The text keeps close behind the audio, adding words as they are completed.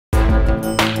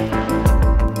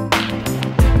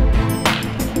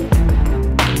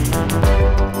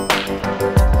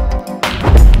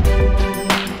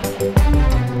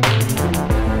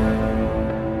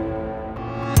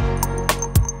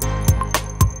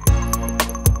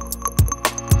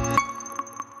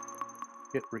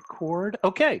Hit record.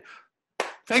 Okay.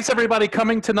 Thanks, everybody,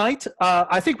 coming tonight.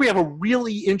 I think we have a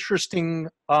really interesting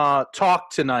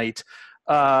talk tonight,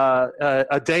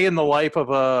 a day in the life of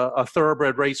a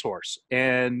thoroughbred racehorse.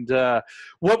 And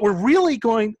what we're really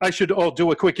going, I should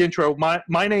do a quick intro.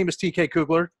 My name is TK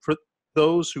Kugler, for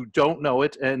those who don't know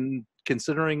it, and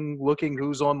considering looking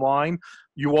who's online,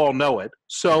 you all know it.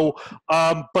 So,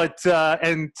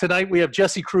 and tonight we have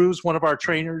Jesse Cruz, one of our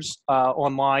trainers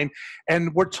online,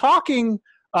 and we're talking,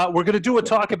 we're going to do a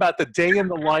talk about the day in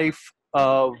the life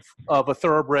of a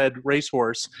thoroughbred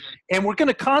racehorse, and we're going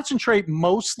to concentrate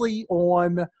mostly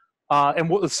on,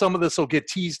 some of this will get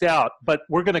teased out, but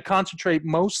we're going to concentrate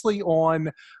mostly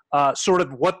on sort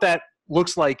of what that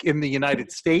looks like in the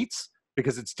United States,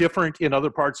 because it's different in other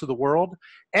parts of the world.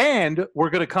 And we're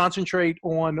going to concentrate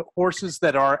on horses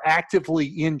that are actively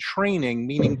in training,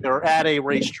 meaning they're at a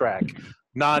racetrack,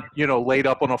 not, laid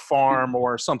up on a farm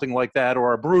or something like that,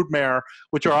 or a broodmare,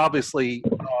 which are obviously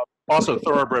also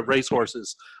thoroughbred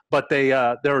racehorses, but they're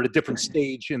at a different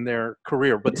stage in their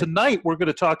career. But tonight we're going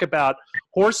to talk about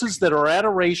horses that are at a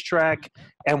racetrack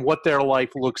and what their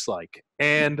life looks like.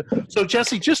 And so,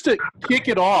 Jesse, just to kick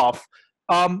it off,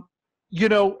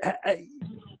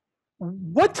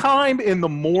 what time in the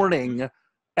morning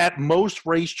at most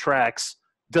racetracks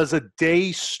does a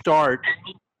day start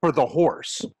for the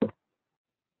horse?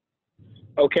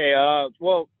 Okay,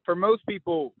 well, for most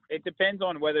people, it depends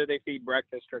on whether they feed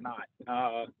breakfast or not.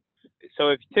 So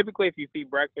if you feed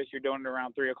breakfast, you're doing it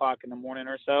around 3 o'clock in the morning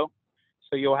or so.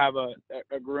 So you'll have a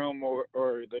groom or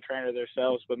the trainer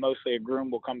themselves, but mostly a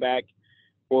groom will come back.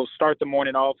 We'll start the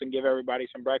morning off and give everybody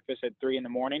some breakfast at 3 in the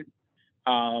morning.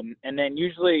 And then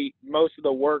usually most of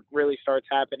the work really starts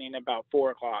happening about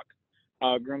 4 o'clock.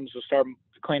 Grooms will start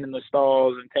cleaning the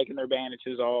stalls and taking their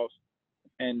bandages off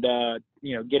and,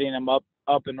 getting them up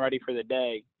and ready for the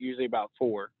day, usually about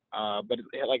 4. But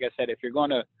like I said, if you're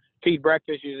going to feed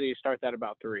breakfast, usually you start that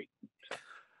about 3.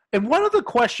 And one of the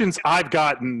questions I've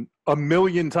gotten a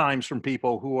million times from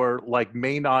people who are like,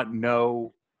 may not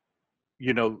know,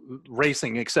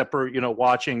 racing except for,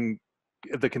 watching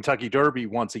the Kentucky Derby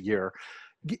once a year.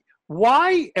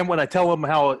 Why? And when I tell them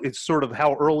how it's sort of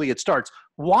how early it starts,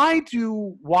 why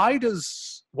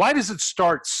does it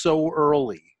start so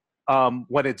early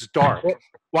when it's dark?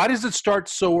 Why does it start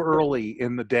so early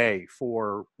in the day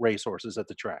for racehorses at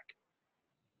the track?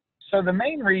 So the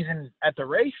main reason at the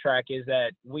racetrack is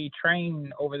that we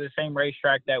train over the same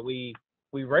racetrack that we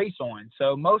race on.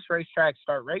 So most racetracks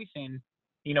start racing,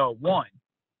 at 1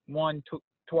 to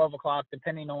 12 o'clock,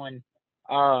 depending on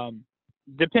the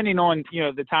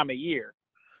time of year.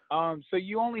 So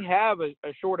you only have a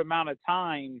short amount of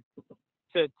time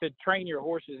to train your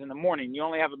horses in the morning. You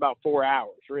only have about 4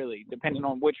 hours, really, depending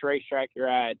on which racetrack you're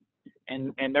at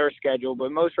and their schedule.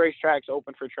 But most racetracks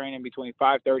open for training between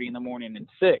 5:30 in the morning and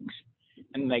 6,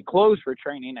 and they close for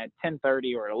training at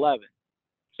 10:30 or 11.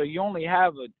 So you only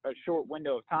have a short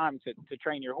window of time to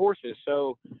train your horses.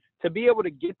 So to be able to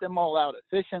get them all out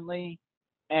efficiently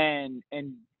and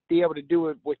be able to do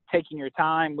it with taking your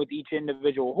time with each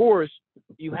individual horse,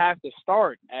 you have to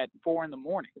start at 4 in the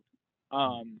morning.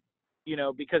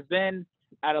 Because then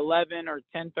at 11 or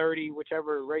 10:30,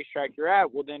 whichever racetrack you're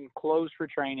at, will then close for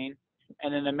training,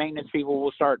 and then the maintenance people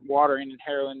will start watering and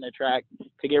harrowing the track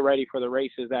to get ready for the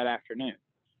races that afternoon.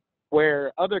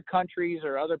 Where other countries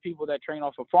or other people that train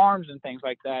off of farms and things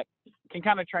like that can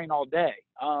kind of train all day.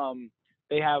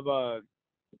 They have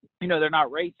they're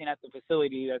not racing at the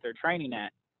facility that they're training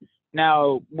at.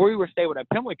 Now, we were stable at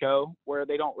Pimlico, where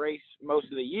they don't race most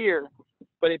of the year,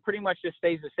 but it pretty much just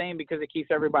stays the same because it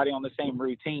keeps everybody on the same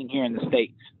routine here in the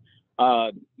States.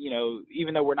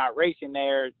 Even though we're not racing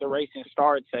there, the racing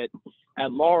starts at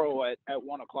Laurel at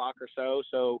 1 o'clock or so.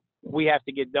 So we have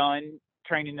to get done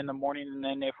training in the morning, and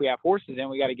then if we have horses in,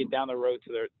 we got to get down the road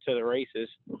to the races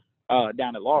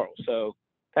down at Laurel. So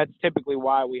that's typically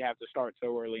why we have to start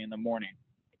so early in the morning.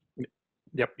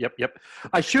 Yep.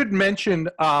 I should mention,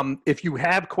 if you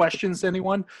have questions,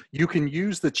 anyone, you can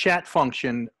use the chat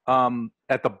function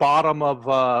at the bottom of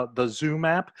the Zoom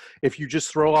app. If you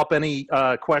just throw up any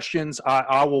questions,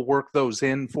 I will work those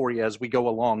in for you as we go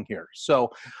along here.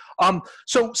 So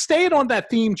staying on that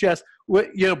theme, Jess,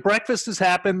 breakfast has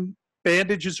happened,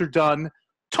 bandages are done.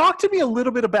 Talk to me a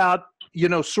little bit about,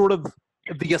 sort of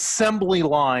the assembly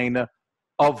line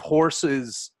of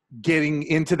horses getting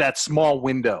into that small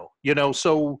window,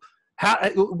 so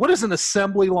what does an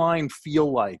assembly line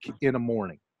feel like in a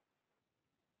morning?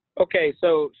 Okay,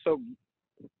 so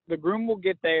the groom will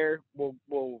get there,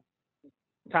 we'll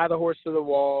tie the horse to the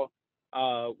wall,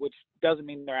 which doesn't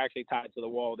mean they're actually tied to the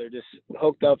wall. They're just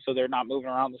hooked up so they're not moving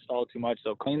around the stall too much.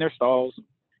 They'll clean their stalls,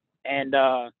 And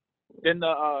then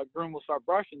the groom will start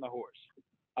brushing the horse.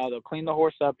 They'll clean the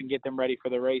horse up and get them ready for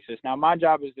the races. Now, my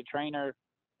job as the trainer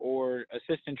or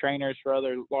assistant trainers for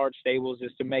other large stables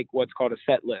is to make what's called a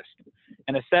set list.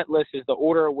 And a set list is the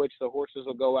order in which the horses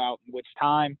will go out, which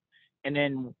time, and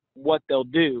then what they'll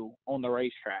do on the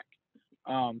racetrack.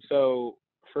 So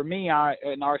for me,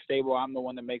 in our stable, I'm the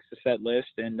one that makes the set list.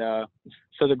 And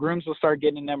so the grooms will start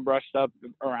getting them brushed up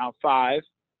around 5.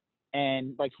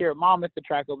 And like here at Monmouth, the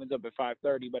track opens up at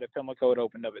 5:30, but at Pimlico, it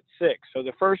opened up at 6. So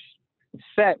the first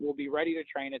set will be ready to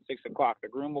train at 6 o'clock. The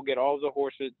groom will get all of the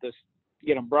horses to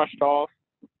get them brushed off.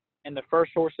 And the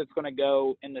first horse that's going to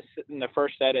go in the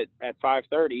first set at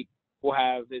 5:30 will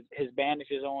have his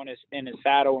bandages on, his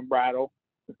saddle and bridle.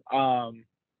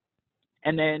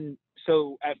 And then,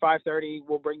 so at 5:30,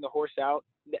 we'll bring the horse out.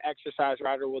 The exercise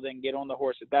rider will then get on the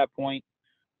horse at that point,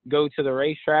 go to the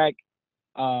racetrack,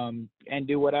 and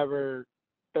do whatever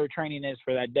their training is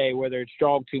for that day, whether it's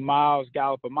jog 2 miles,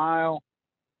 gallop a mile,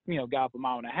 gallop a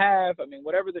mile and a half. I mean,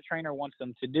 whatever the trainer wants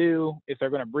them to do. If they're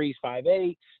going to breeze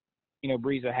 5/8,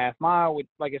 breeze a half mile.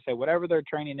 Like I said, whatever their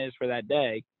training is for that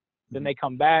day, then they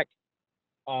come back.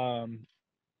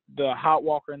 The hot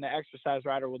walker and the exercise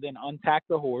rider will then untack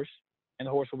the horse, and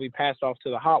the horse will be passed off to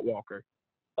the hot walker.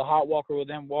 The hot walker will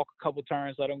then walk a couple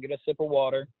turns, let them get a sip of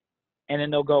water, and then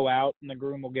they'll go out, and the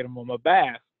groom will get them a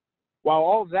bath. While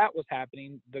all of that was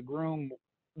happening, the grooms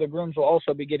will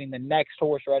also be getting the next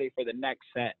horse ready for the next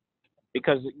set,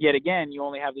 because yet again, you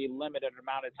only have the limited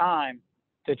amount of time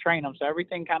to train them. So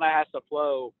everything kind of has to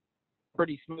flow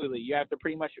pretty smoothly. You have to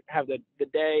pretty much have the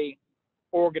day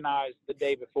organized the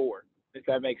day before, if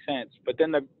that makes sense. But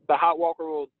then the hot walker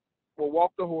will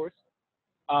walk the horse.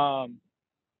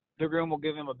 The groom will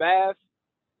give him a bath,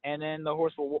 and then the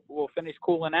horse will finish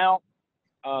cooling out.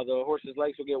 The horse's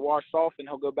legs will get washed off, and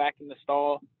he'll go back in the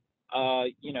stall,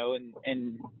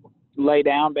 and lay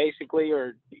down basically,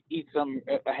 or eat some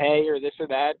hay or this or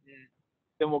that. And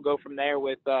then we'll go from there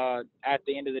with, at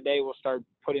the end of the day, we'll start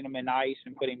putting them in ice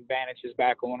and putting bandages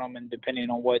back on them, and depending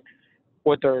on what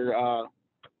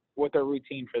their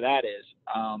routine for that is.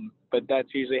 But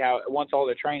that's usually how, once all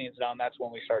the training's done, that's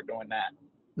when we start doing that.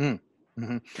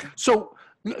 Mm-hmm. So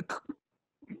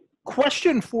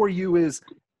question for you is,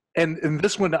 and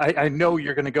this one, I know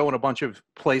you're going to go in a bunch of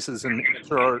places and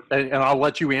answer, and I'll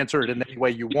let you answer it in any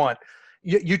way you want.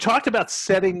 You talked about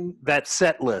setting that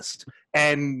set list,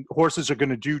 and horses are going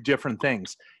to do different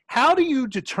things. How do you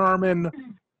determine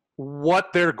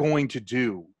what they're going to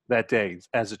do that day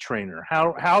as a trainer?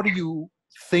 How do you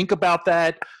think about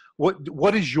that?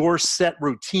 What is your set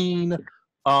routine?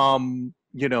 All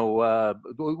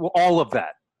of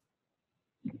that.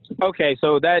 Okay,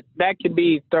 so that could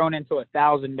be thrown into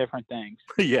 1,000 different things.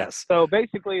 Yes. So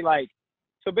basically,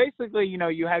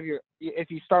 you have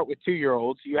if you start with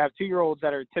 2-year-olds, you have 2-year-olds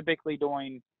that are typically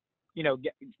doing,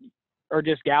 or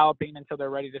just galloping until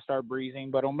they're ready to start breezing.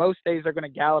 But on most days, they're going to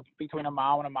gallop between a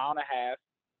mile and a mile and a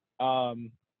half.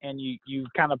 And you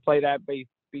kind of play that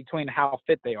between how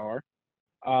fit they are.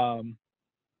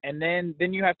 And then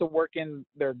you have to work in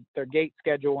their gait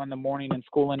schedule in the morning and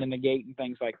schooling in the gait and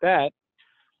things like that.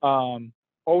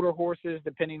 Older horses,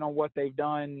 depending on what they've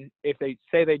done, if they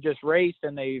say they just raced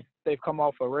and they've come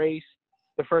off a race,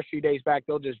 the first few days back,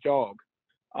 they'll just jog.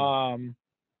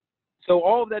 So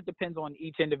all of that depends on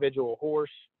each individual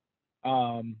horse,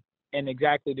 and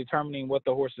exactly determining what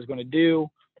the horse is going to do.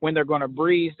 When they're going to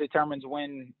breeze determines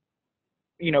when,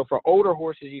 for older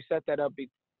horses, you set that up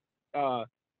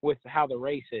with how the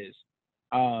race is.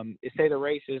 Say the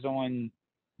race is on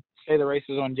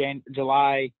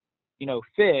July,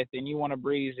 5th, and you want to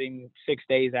breeze in 6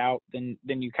 days out, then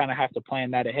you kind of have to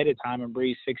plan that ahead of time and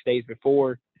breeze 6 days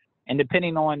before. And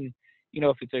depending on,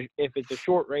 if it's a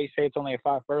short race, say it's only a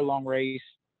 5 furlong race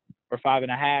or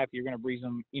 5.5, you're going to breeze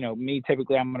them. Me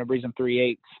typically I'm going to breeze them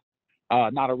 3/8,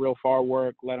 not a real far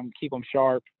work. Let them keep them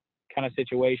sharp, kind of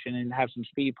situation, and have some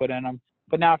speed put in them.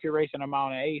 But now if you're racing a mile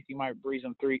and an eighth, you might breeze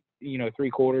them 3/4,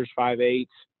 5/8.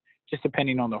 Just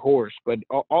depending on the horse. But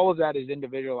all of that is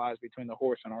individualized between the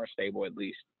horse and our stable, at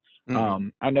least. Mm-hmm.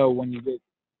 I know when you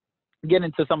get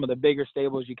into some of the bigger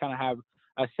stables, you kind of have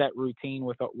a set routine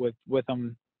with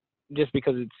them, just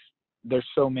because there's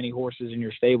so many horses in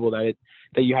your stable that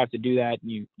you have to do that,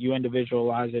 and you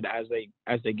individualize it as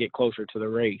they get closer to the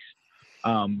race.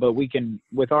 But we can,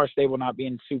 with our stable not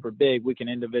being super big, we can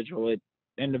individualize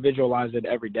it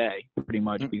every day, pretty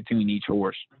much, between each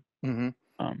horse. Mm-hmm.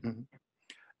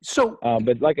 So,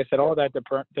 but like I said, all that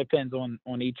depends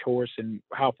on each horse and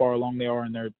how far along they are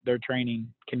in their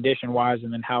training, condition wise,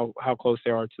 and then how close they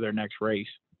are to their next race.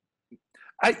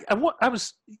 I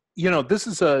was, this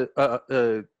is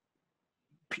a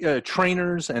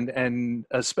trainers and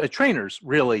trainers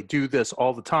really do this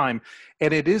all the time,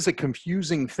 and it is a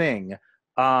confusing thing.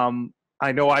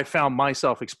 I know I found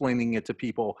myself explaining it to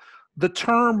people. The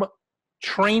term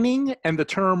training and the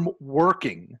term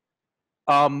working,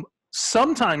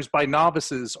 sometimes by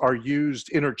novices, are used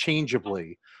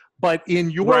interchangeably. But in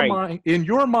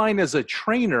your mind as a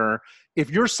trainer,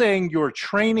 if you're saying you're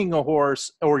training a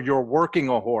horse or you're working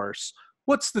a horse,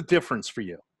 what's the difference for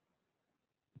you?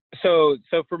 So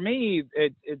for me,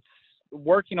 it's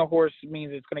working a horse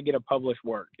means it's going to get a published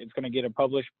work. It's going to get a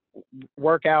published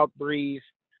workout, breeze,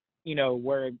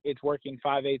 where it's working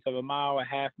 5/8 of a mile, a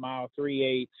half mile,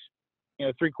 3/8,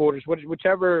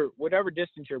 3/4, whatever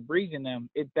distance you're breezing them.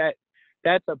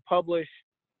 That's a published,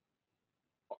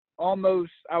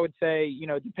 almost, I would say,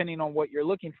 depending on what you're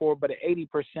looking for, but an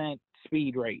 80%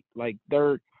 speed rate. Like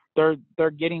they're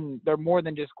more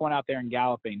than just going out there and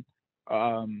galloping,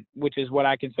 which is what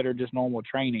I consider just normal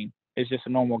training. It's just a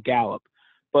normal gallop.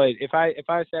 But if I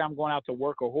say I'm going out to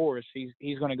work a horse,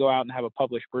 he's going to go out and have a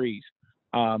published breeze,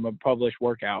 a published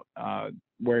workout,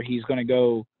 where he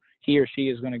or she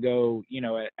is going to go,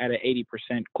 at an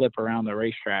 80% clip around the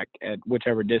racetrack at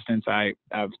whichever distance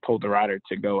I've told the rider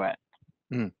to go at.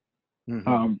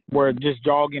 Mm-hmm. Where just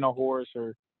jogging a horse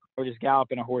or just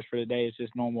galloping a horse for the day is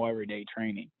just normal everyday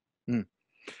training.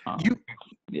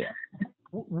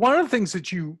 One of the things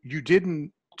that you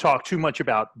didn't talk too much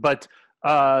about, but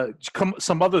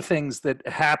some other things that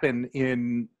happen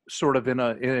in sort of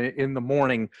in the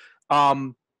morning.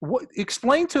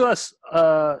 Explain to us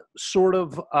sort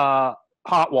of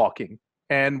hot walking,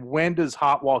 and when does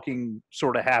hot walking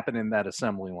sort of happen in that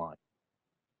assembly line?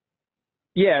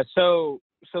 Yeah, so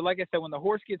like I said, when the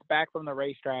horse gets back from the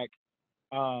racetrack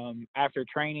after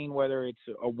training, whether it's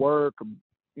a work,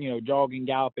 jogging,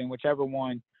 galloping, whichever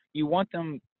one, you want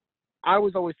them. I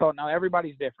was always taught, now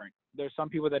everybody's different. There's some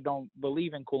people that don't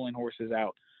believe in cooling horses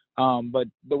out, but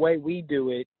the way we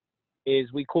do it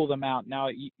is we cool them out. Now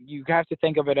you have to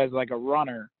think of it as like a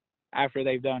runner after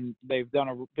they've done a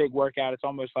big workout. It's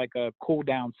almost like a cool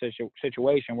down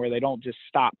situation where they don't just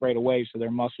stop right away so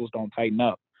their muscles don't tighten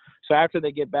up. So after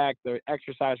they get back, the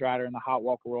exercise rider and the hot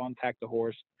walker will untack the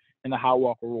horse, and the hot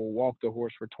walker will walk the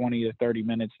horse for 20 to 30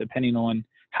 minutes, depending on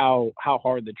how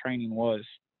hard the training was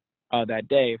that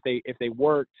day. If they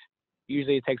worked,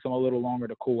 usually it takes them a little longer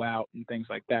to cool out and things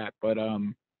like that. But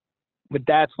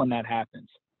that's when that happens,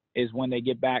 is when they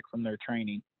get back from their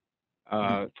training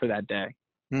for that day.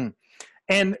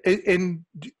 And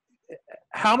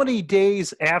how many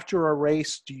days after a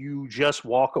race do you just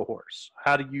walk a horse?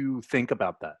 How do you think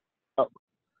about that?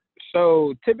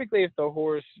 So typically, if the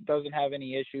horse doesn't have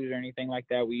any issues or anything like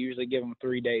that, we usually give them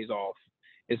 3 days off.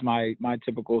 Is my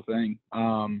typical thing.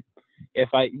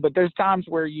 But there's times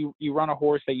where you run a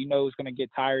horse that is going to get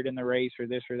tired in the race or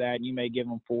this or that, and you may give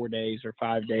them 4 days or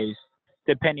 5 days,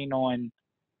 depending on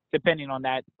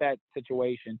that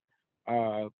situation.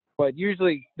 But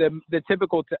usually the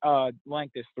typical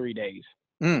length is 3 days.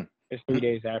 It's 3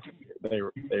 days after they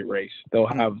race. They'll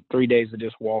have 3 days of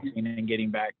just walking and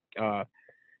getting back, kind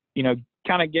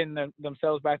of getting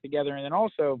themselves back together. And then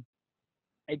also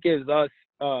it gives us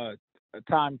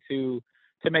time to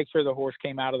make sure the horse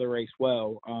came out of the race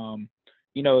well.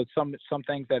 Some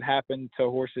things that happen to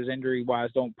horses injury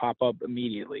wise don't pop up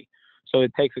immediately. So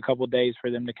it takes a couple of days for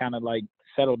them to kind of like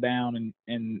settle down,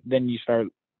 and then you start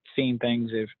seeing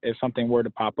things. If something were to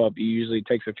pop up, it usually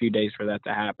takes a few days for that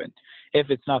to happen. If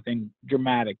it's nothing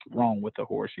dramatic wrong with the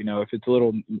horse, if it's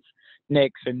little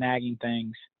nicks or nagging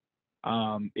things,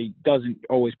 it doesn't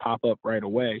always pop up right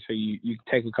away. So you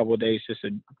take a couple of days just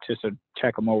to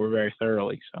check them over very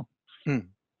thoroughly. So. Yeah.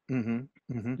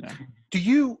 Do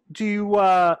you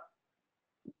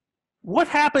what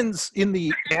happens in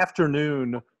the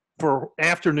afternoon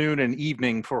and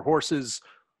evening for horses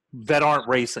that aren't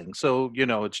racing? So,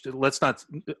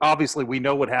 obviously we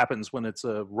know what happens when it's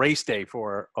a race day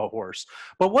for a horse,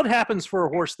 but what happens for a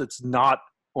horse that's not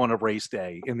on a race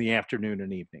day in the afternoon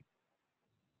and evening?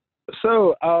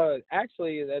 So,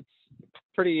 actually that's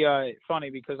pretty funny,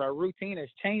 because our routine has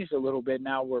changed a little bit.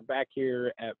 Now we're up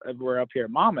here at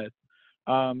Monmouth.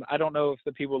 I don't know if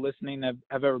the people listening have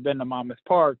ever been to Monmouth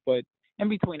Park, but in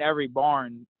between every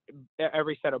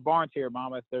set of barns here at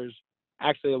Monmouth, there's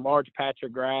actually a large patch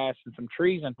of grass and some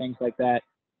trees and things like that.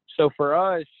 So for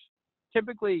us,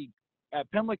 typically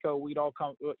at Pimlico, we'd all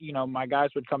come, my guys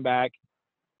would come back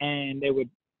and they would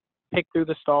pick through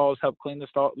the stalls, help clean the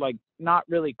stall, like not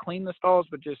really clean the stalls,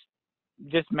 but just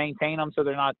maintain them so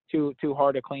they're not too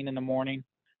hard to clean in the morning.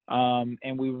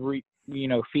 And we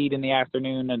feed in the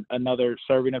afternoon another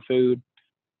serving of food,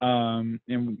 and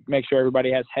make sure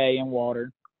everybody has hay and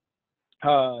water.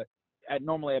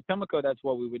 Normally at Pimlico, that's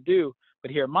what we would do.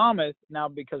 But here at Monmouth, now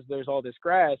because there's all this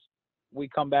grass, we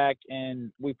come back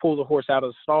and we pull the horse out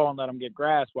of the stall and let them get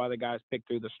grass while the guys pick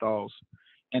through the stalls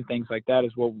and things like that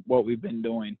is what we've been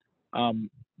doing,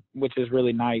 which is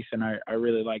really nice, and I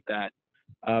really like that.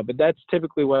 But that's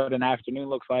typically what an afternoon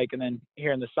looks like. And then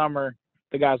here in the summer,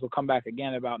 the guys will come back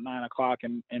again about 9 o'clock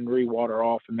and re-water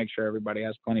off and make sure everybody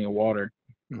has plenty of water.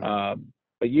 Mm-hmm.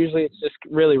 But usually it's just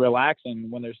really relaxing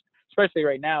when especially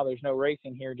right now, there's no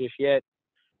racing here just yet.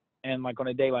 And like on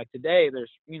a day like today,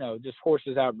 there's, just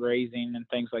horses out grazing and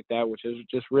things like that, which is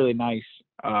just really nice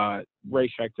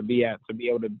racetrack to be at, to be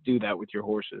able to do that with your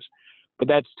horses. But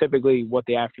that's typically what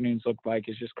the afternoons look like,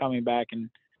 is just coming back and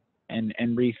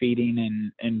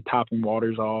refeeding and topping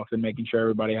waters off and making sure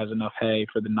everybody has enough hay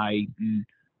for the night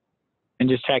and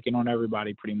just checking on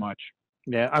everybody pretty much.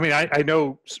 Yeah. I mean, I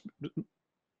know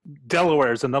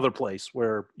Delaware is another place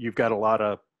where you've got a lot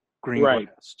of green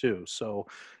grass too. So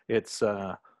it's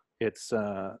not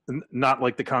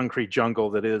like the concrete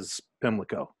jungle that is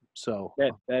Pimlico. So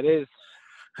that is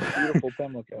beautiful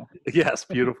Pimlico. Yes,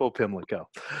 beautiful Pimlico.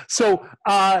 So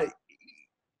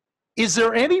is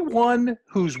there anyone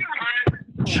who's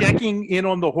checking in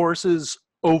on the horses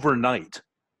overnight?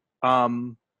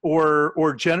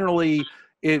 Or generally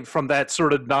from that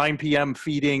sort of 9 p.m.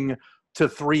 feeding to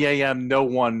 3 a.m., no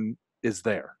one is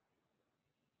there?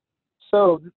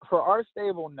 So for our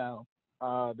stable, no.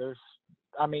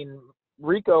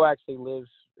 Rico actually lives,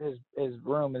 his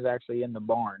room is actually in the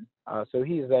barn. So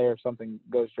he's there if something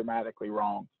goes dramatically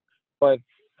wrong. But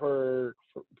for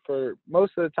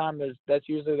most of the time, that's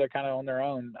usually they're kind of on their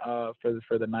own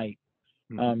for the night.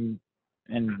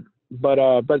 Mm-hmm.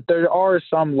 But there are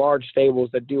some large stables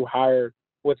that do hire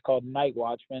what's called night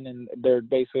watchmen, and they're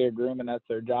basically a groom, and that's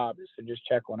their job, is to just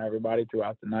check on everybody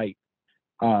throughout the night.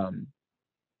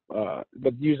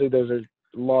 But usually those are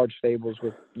large stables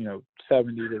with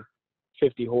 70 to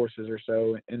 50 horses or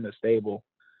so in the stable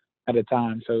at a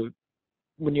time. So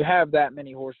when you have that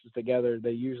many horses together,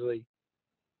 they usually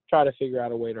try to figure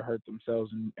out a way to hurt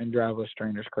themselves and drive us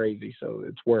trainers crazy. So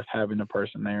it's worth having a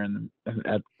person there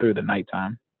through the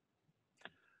nighttime.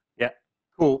 Yeah,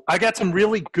 cool. I got some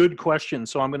really good questions,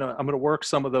 so I'm gonna work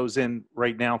some of those in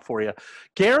right now for you.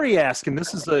 Gary asked, and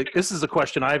this is a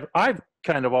question I've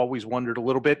kind of always wondered a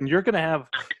little bit, and you're gonna have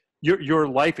your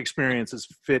life experiences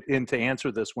fit in to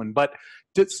answer this one. But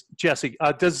Jesse,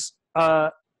 does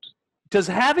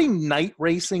having night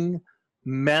racing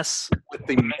mess with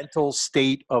the mental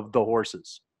state of the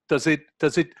horses? Does it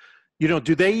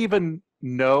do they even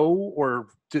know or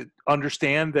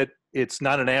understand that it's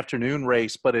not an afternoon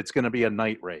race, but it's going to be a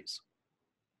night race?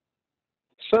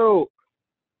 So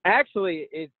actually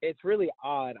it's really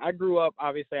odd. I grew up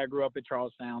at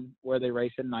Charlestown, where they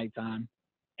race at nighttime.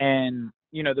 And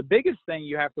the biggest thing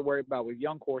you have to worry about with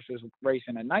young horses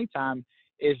racing at nighttime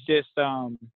is just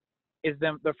the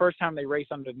first time they race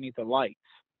underneath the lights.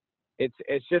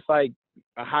 It's just like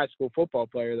a high school football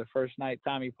player. The first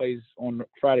time he plays on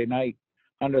Friday night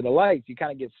under the lights, you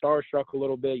kind of get starstruck a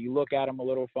little bit. You look at him a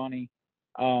little funny.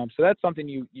 So that's something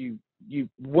you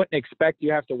wouldn't expect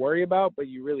you have to worry about, but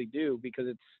you really do, because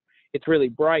it's really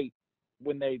bright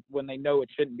when they know it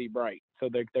shouldn't be bright. So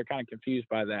they're kind of confused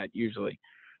by that usually.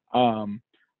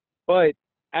 But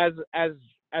as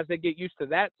they get used to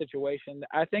that situation,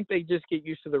 I think they just get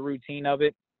used to the routine of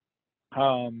it.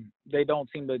 It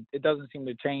doesn't seem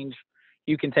to change.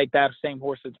 You can take that same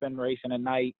horse that's been racing at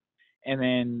night and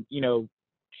then,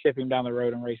 ship him down the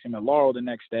road and race him at Laurel the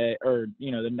next day, or,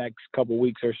 the next couple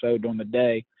weeks or so during the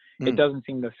day. It doesn't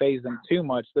seem to phase them too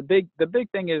much. The big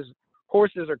thing is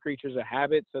horses are creatures of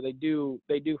habit. So they do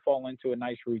fall into a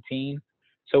nice routine.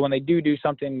 So when they do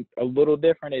something a little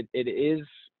different, it is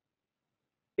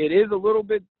a little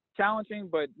bit challenging,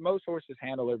 but most horses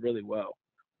handle it really well.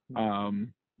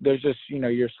 There's just,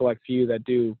 your select few that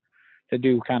do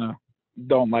kind of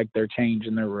don't like their change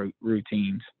in their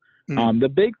routines.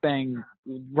 The big thing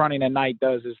running at night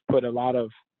does is puts a lot of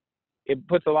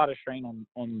strain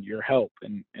on your health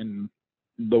and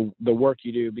the work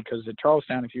you do, because at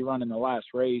Charlestown, if you run in the last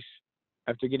race,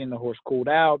 after getting the horse cooled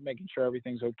out, making sure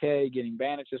everything's okay, getting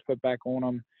bandages put back on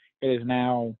them, it is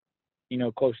now,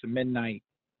 close to midnight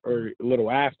or a little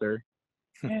after.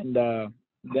 And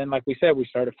then, like we said, we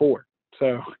start at 4.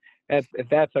 So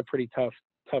that's a pretty tough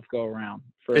go around.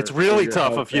 It's really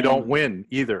tough if you don't win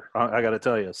either. I got to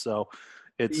tell you. So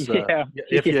it's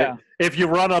if you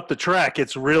run up the track,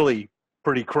 it's really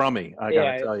pretty crummy. I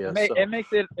got to tell you. It makes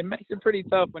it pretty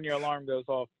tough when your alarm goes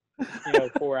off,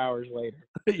 4 hours later.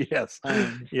 Yes.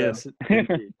 Yes.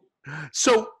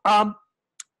 So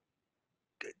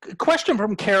question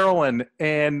from Carolyn,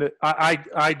 and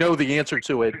I know the answer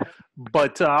to it,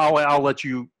 but I'll let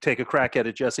you take a crack at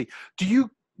it, Jesse. Do you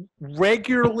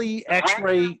regularly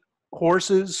X-ray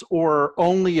horses, or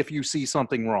only if you see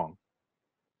something wrong?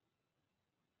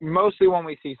 Mostly when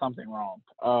we see something wrong.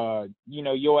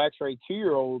 You'll X-ray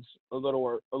 2-year-olds a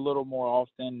little more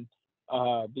often,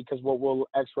 because what we'll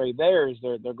X-ray there is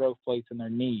their growth plates and their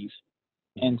knees,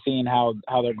 and seeing how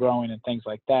they're growing and things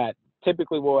like that.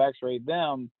 Typically, we'll X-ray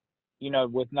them,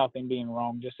 with nothing being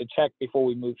wrong, just to check before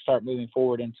we start moving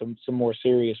forward into some more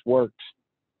serious works.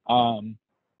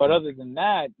 But other than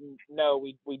that, no,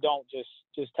 we don't just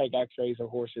take X-rays of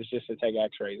horses just to take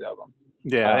X-rays of them.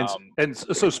 Yeah, and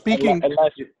so speaking,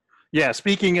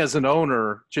 speaking as an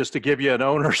owner, just to give you an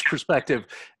owner's perspective,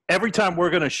 every time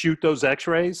we're going to shoot those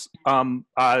X-rays,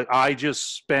 I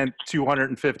just spent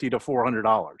 $250 to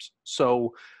 $400.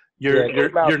 So you're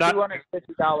not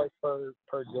 $250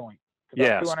 per joint.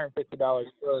 Yeah, $250.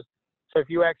 So if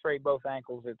you X-ray both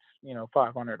ankles, it's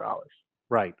 $500.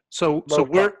 Right. So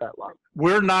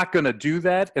we're not going to do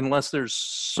that unless there's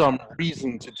some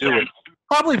reason to do it.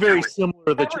 Probably very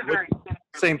similar that you would,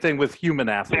 same thing with human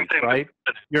athletes, right?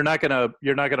 You're not gonna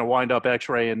wind up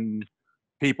X-raying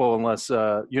people unless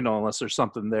unless there's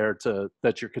something there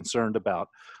that you're concerned about,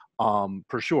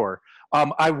 for sure.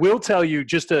 I will tell you,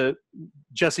 just to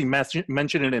Jesse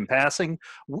mentioned it in passing,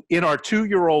 in our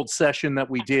 2-year-old session that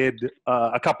we did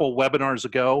a couple webinars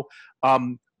ago,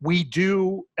 we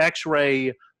do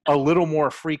X-ray a little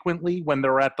more frequently when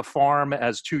they're at the farm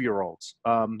as 2-year-olds,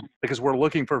 because we're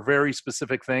looking for very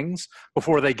specific things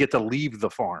before they get to leave the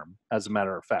farm, as a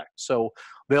matter of fact. So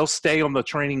they'll stay on the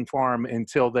training farm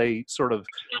until they sort of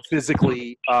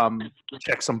physically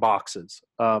check some boxes.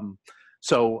 But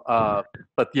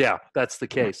yeah, that's the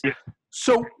case.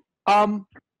 So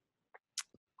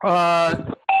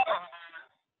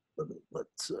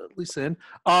let's Lisa in.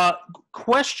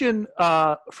 Question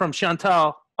from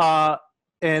Chantal.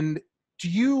 And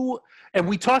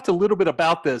we talked a little bit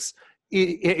about this,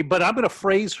 but I'm going to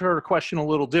phrase her question a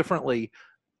little differently.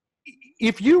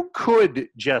 If you could,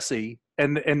 Jesse,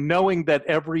 and knowing that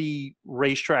every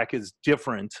racetrack is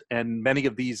different, and many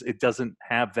of these, it doesn't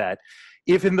have that.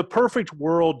 If in the perfect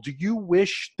world, do you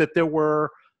wish that there were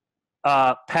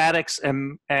paddocks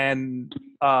and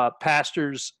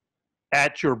pastures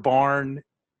at your barn,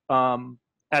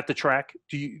 at the track?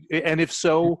 And if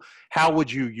so, how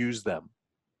would you use them?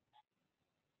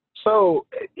 So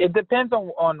it depends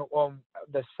on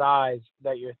the size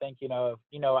that you're thinking of.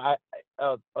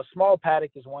 A small paddock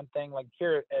is one thing. Like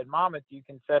here at Monmouth, you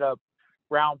can set up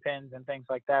round pens and things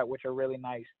like that, which are really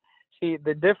nice. See,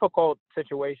 the difficult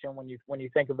situation when you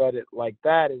think about it like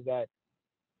that is that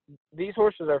these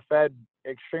horses are fed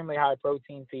extremely high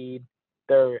protein feed.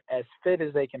 They're as fit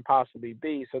as they can possibly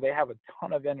be, so they have a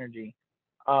ton of energy.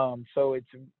 So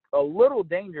it's a little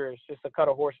dangerous just to cut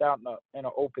a horse out in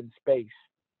an open space.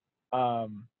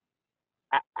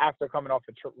 After coming off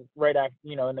right after,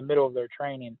 in the middle of their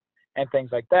training and things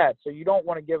like that. So you don't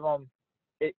want to give them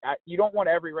you don't want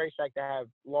every racetrack to have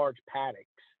large paddocks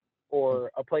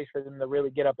or a place for them to really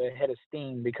get up a head of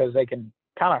steam, because they can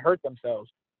kind of hurt themselves.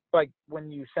 Like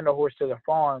when you send a horse to the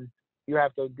farm, you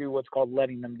have to do what's called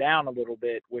letting them down a little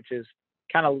bit, which is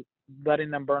kind of letting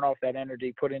them burn off that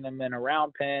energy, putting them in a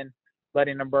round pen,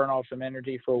 letting them burn off some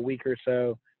energy for a week or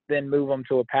so, then move them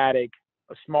to a paddock,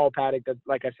 a small paddock that,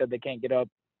 like I said, they can't get up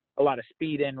a lot of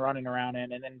speed in, running around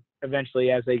in, and then eventually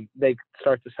as they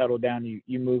start to settle down,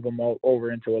 you move them all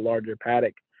over into a larger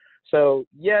paddock. So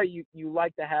yeah, you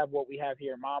like to have what we have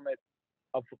here in Monmouth,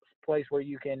 a place where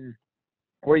you can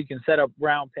set up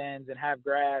round pens and have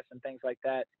grass and things like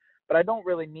that. But I don't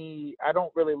really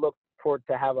look for it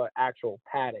to have an actual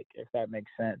paddock, if that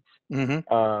makes sense.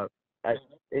 Mm-hmm.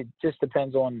 It just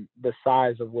depends on the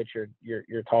size of which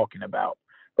you're talking about.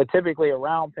 But typically a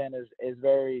round pen is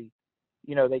very,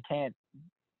 they can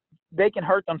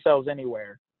hurt themselves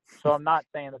anywhere. So I'm not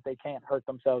saying that they can't hurt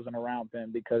themselves in a round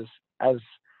pen, because as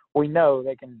we know,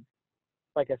 they can,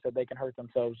 like I said, they can hurt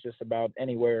themselves just about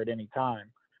anywhere at any time.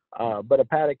 But a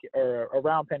paddock or a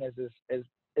round pen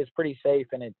is pretty safe,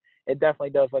 and it definitely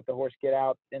does let the horse get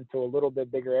out into a little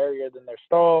bit bigger area than their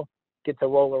stall, get to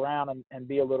roll around and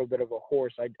be a little bit of a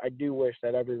horse. I do wish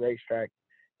that every racetrack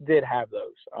did have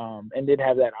those, and did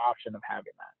have that option of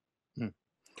having that.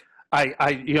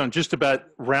 I just about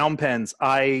round pens,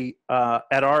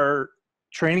 at our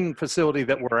training facility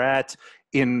that we're at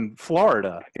in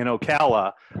Florida, in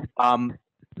Ocala,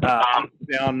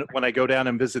 down when I go down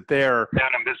and visit there,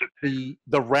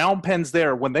 the round pens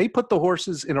there, when they put the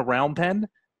horses in a round pen,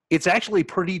 it's actually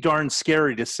pretty darn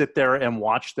scary to sit there and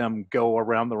watch them go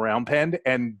around the round pen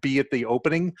and be at the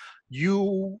opening.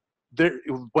 When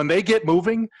they get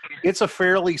moving, it's a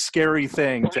fairly scary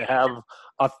thing to have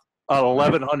an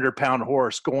 1,100-pound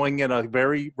horse going in a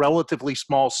very relatively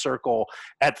small circle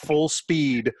at full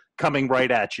speed coming right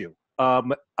at you.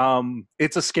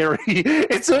 It's a scary.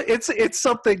 It's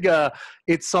something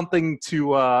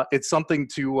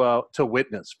to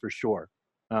witness for sure.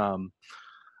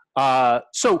 A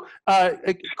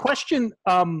question,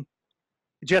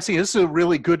 Jesse, this is a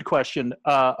really good question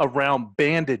around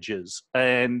bandages.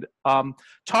 And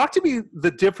talk to me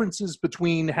the differences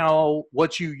between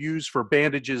what you use for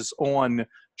bandages on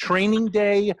training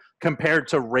day compared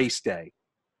to race day.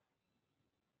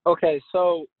 Okay,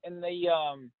 so in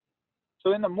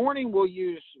the morning we'll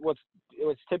use what's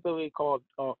typically called,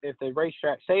 if the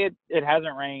racetrack, say it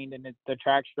hasn't rained and the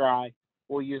track's dry,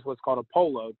 we'll use what's called a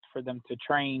polo for them to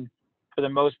train for the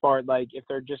most part, like if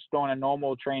they're just doing a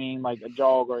normal training, like a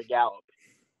jog or a gallop.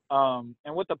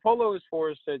 And what the polo is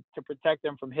for is to protect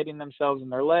them from hitting themselves in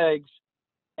their legs,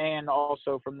 and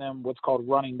also from them what's called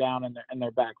running down in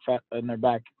their back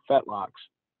fetlocks.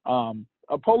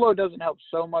 A polo doesn't help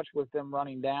so much with them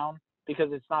running down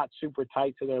because it's not super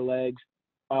tight to their legs,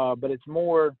 but it's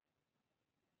more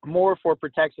for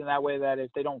protection, that way that if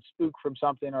they don't spook from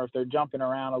something or if they're jumping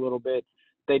around a little bit,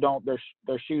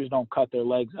 their shoes don't cut their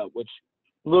legs up, which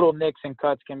little nicks and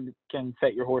cuts can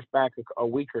set your horse back a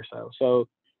week or so. So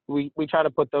we try to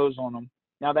put those on them.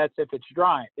 Now that's if it's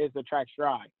dry, if the track's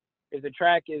dry. If the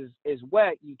track is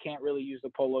wet, you can't really use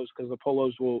the polos because the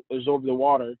polos will absorb the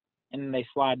water and then they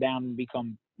slide down and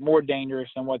become more dangerous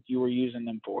than what you were using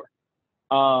them for.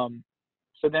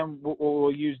 So then what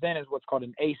we'll use then is what's called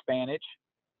an ace bandage,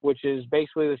 which is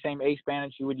basically the same ace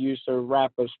bandage you would use to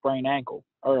wrap a sprained ankle,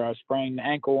 or a sprained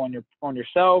ankle on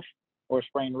yourself, or a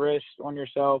sprained wrist on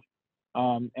yourself.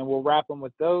 And we'll wrap them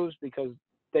with those because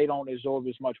they don't absorb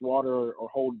as much water or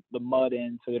hold the mud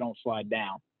in, so they don't slide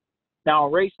down. Now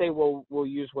on race day, we'll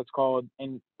use what's called,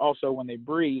 and also when they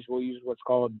breeze, we'll use what's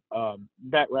called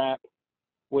vet wrap,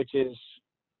 which is,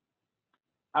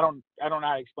 I don't know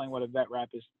how to explain what a vet wrap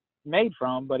is made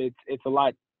from, but it's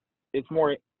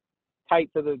more tight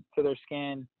to their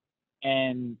skin,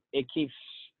 and it keeps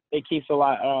a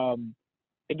lot.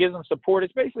 It gives them support.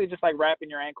 It's basically just like wrapping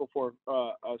your ankle for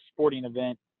a sporting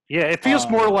event. Yeah, it feels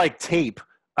more like tape.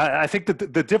 I think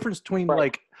that the difference between right.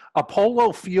 like a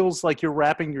polo feels like you're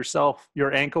wrapping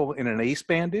your ankle in an ace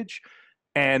bandage,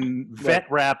 and vet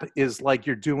wrap is like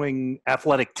you're doing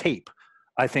athletic tape.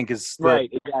 I think is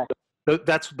right, exactly.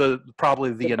 That's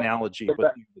probably the analogy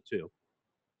between the two.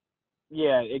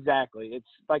 Yeah, exactly. It's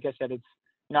like I said,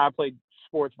 I played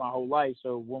sports my whole life.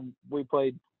 So when we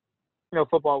played,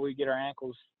 football, we get our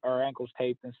ankles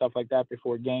taped and stuff like that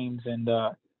before games and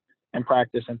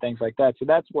practice and things like that. So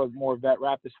that's what more vet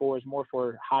wrap is for, is more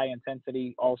for high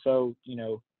intensity, also,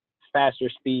 faster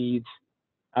speeds,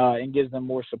 and gives them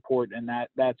more support in that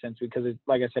sense, because it's,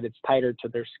 like I said, it's tighter to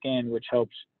their skin, which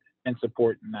helps and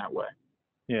support in that way.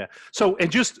 Yeah. So, and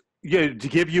just to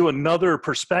give you another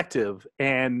perspective,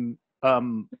 and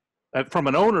from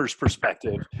an owner's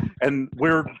perspective, and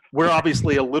we're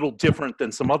obviously a little different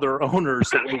than some other owners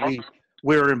that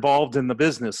we're involved in the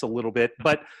business a little bit,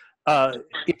 but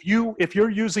if you're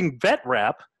using vet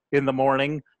wrap in the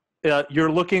morning,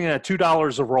 you're looking at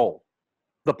 $2 a roll.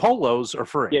 The polos are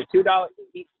free. Yeah, $2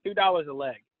 a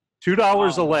leg.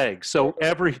 $2 a leg. So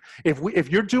if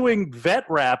you're doing vet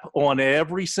wrap on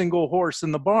every single horse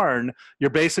in the barn, you're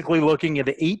basically looking at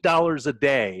 $8 a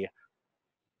day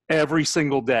every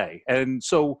single day. And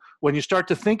so when you start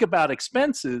to think about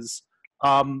expenses,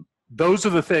 those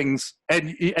are the things.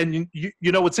 And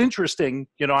what's interesting,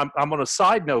 I'm on a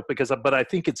side note but I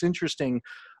think it's interesting,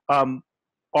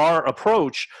 our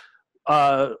approach,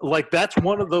 like that's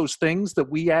one of those things that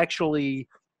we actually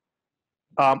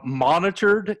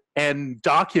monitored and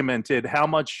documented how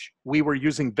much we were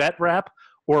using vet wrap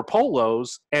or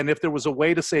polos, and if there was a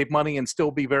way to save money and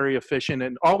still be very efficient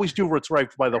and always do what's right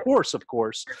by the horse, of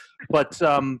course. But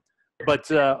those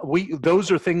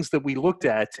are things that we looked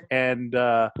at and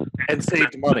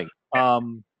saved money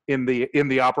in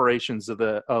the operations of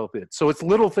it. So it's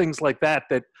little things like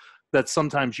that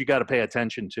sometimes you got to pay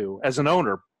attention to as an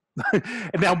owner.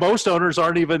 And now most owners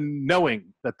aren't even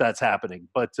knowing that that's happening,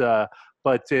 but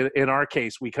in our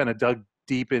case, we kind of dug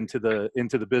deep into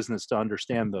the business to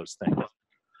understand those things.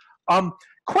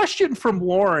 Question from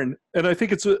Lauren, and I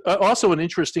think it's also an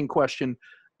interesting question.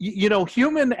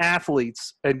 Human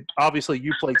athletes, and obviously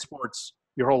you played sports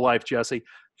your whole life, Jesse.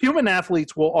 Human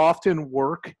athletes will often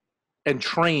work and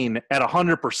train at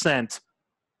 100%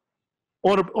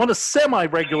 on a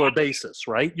semi-regular basis,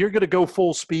 right? You're going to go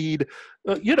full speed.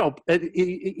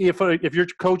 If you're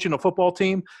coaching a football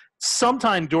team,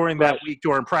 sometime during that week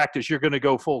during practice, you're going to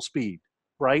go full speed,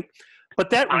 right? But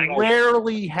that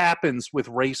rarely happens with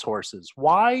racehorses.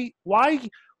 Why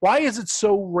is it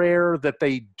so rare that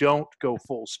they don't go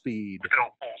full speed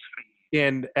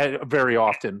very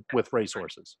often with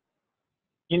racehorses?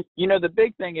 The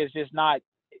big thing is just not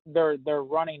they're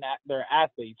running at they're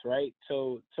athletes, right?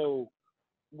 So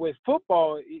with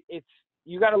football, it's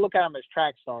you got to look at them as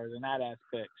track stars in that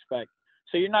aspect.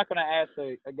 So you're not going to ask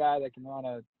a guy that can run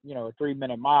a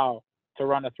 3-minute mile to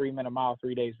run a 3-minute mile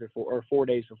 3 days before or 4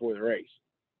 days before the race.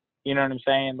 You know what I'm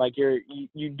saying? Like he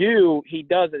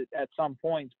does it at some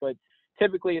points, but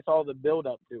typically it's all the build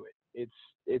up to it.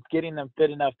 It's getting them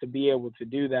fit enough to be able to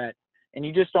do that. And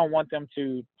you just don't want them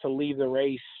to leave the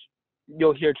race.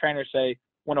 You'll hear trainers say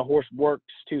when a horse works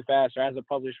too fast or has a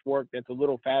published work that's a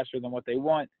little faster than what they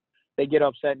want, they get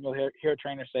upset, and you'll hear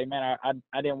trainers say, man,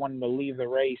 I didn't want him to leave the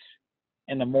race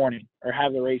in the morning or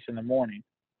have the race in the morning,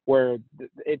 where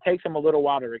it takes them a little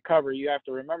while to recover. You have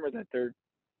to remember that they're,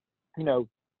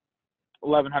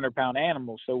 1,100-pound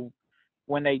animals. So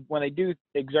when they do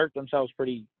exert themselves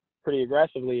pretty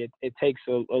aggressively, it takes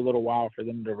a little while for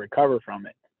them to recover from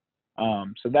it.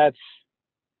 So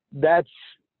that's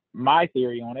my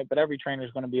theory on it, but every trainer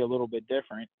is going to be a little bit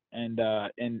different and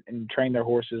train their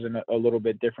horses in a little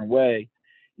bit different way.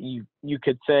 You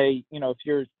could say, if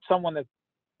you're someone that,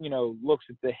 looks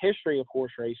at the history of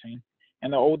horse racing,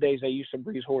 in the old days, they used to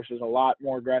breeze horses a lot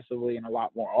more aggressively and a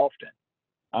lot more often.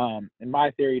 And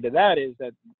my theory to that is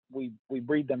that we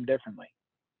breed them differently.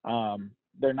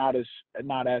 They're not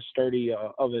as sturdy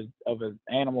of an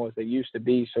animal as they used to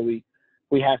be. So we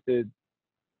have to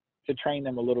train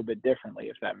them a little bit differently,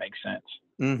 if that makes sense.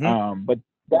 Mm-hmm. But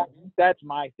that's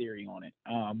my theory on it.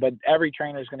 But every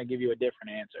trainer is going to give you a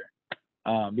different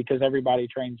answer because everybody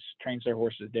trains their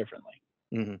horses differently.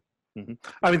 Mm-hmm. Mm-hmm.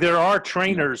 I mean, there are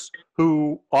trainers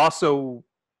who also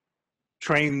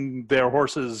train their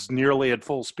horses nearly at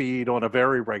full speed on a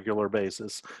very regular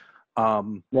basis.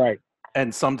 Right.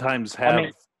 And sometimes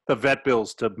have the vet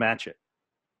bills to match it.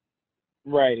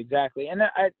 Right, exactly. And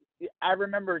I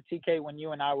remember, TK, when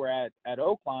you and I were at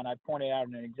Oaklawn, I pointed out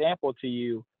an example to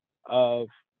you of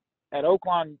at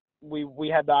Oaklawn, we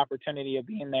had the opportunity of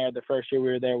being there the first year we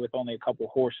were there with only a couple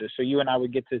horses. So you and I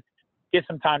would get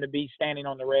some time to be standing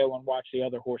on the rail and watch the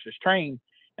other horses train.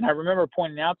 And I remember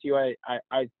pointing out to you,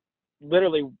 I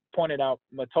literally pointed out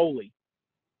Matoli,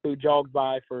 who jogged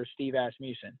by for Steve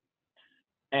Asmussen.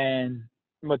 And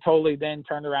Matoli then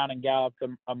turned around and galloped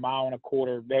a mile and a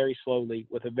quarter very slowly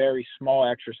with a very small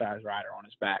exercise rider on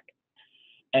his back.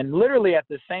 And literally at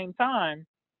the same time,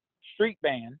 Street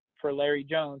Band for Larry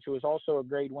Jones, who was also a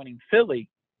grade-winning filly,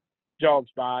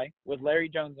 jogs by with Larry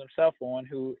Jones himself on,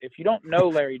 who, if you don't know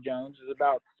Larry Jones, is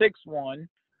about 6'1"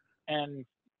 and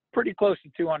pretty close to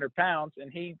 200 pounds.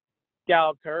 And he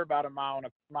galloped her about a mile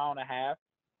and a half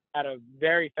at a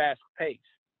very fast pace.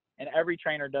 And every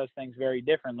trainer does things very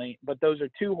differently. But those are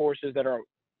two horses that are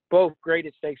both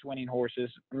graded stakes winning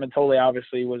horses. Matoli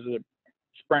obviously was a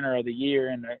sprinter of the year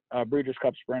and a Breeders'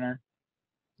 Cup sprinter.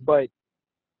 But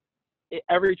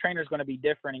every trainer is going to be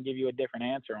different and give you a different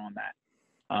answer on that.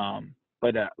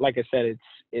 But like I said,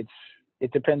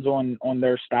 it depends on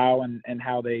their style and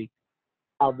how they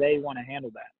want to handle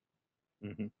that.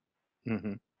 Mm-hmm.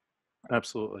 Mm-hmm.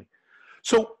 Absolutely.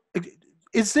 So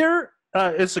is there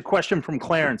it's a question from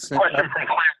Clarence.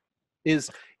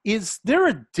 Is there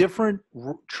a different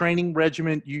training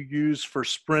regimen you use for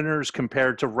sprinters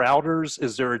compared to routers?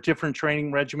 Is there a different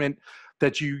training regimen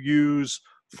that you use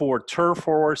for turf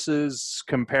horses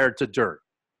compared to dirt?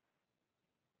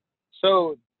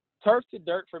 So turf to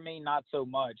dirt for me, not so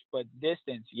much, but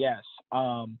distance, yes.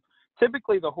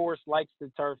 Typically the horse likes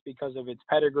the turf because of its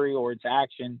pedigree or its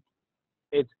action.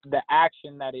 It's the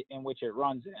action in which it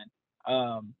runs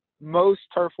in. Most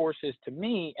turf horses, to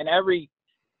me, and every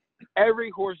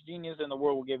horse genius in the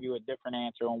world will give you a different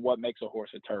answer on what makes a horse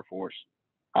a turf horse.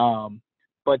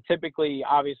 But typically,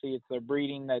 obviously, it's their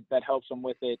breeding that helps them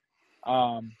with it.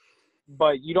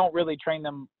 But you don't really train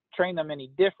them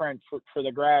any different for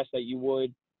the grass that you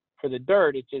would for the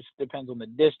dirt. It just depends on the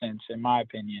distance, in my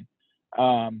opinion.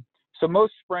 So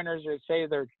most sprinters, say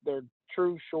they're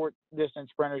true short distance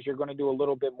sprinters, you're going to do a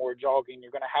little bit more jogging.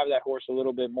 You're going to have that horse a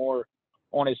little bit more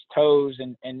on his toes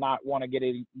and not want to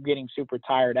getting super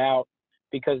tired out,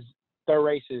 because their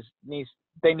races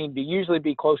they need to usually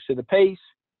be close to the pace.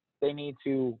 They need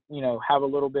to, have a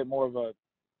little bit more of a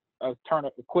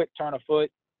quick turn of foot.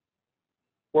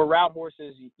 Where route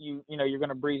horses, you're going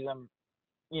to breeze them,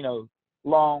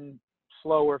 long,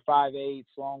 slower 5/8,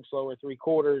 long, slower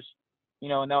 3/4,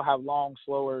 and they'll have long,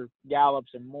 slower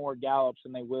gallops and more gallops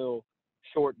than they will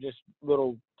short, just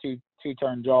little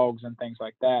two-turn jogs and things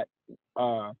like that,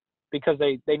 because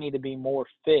they need to be more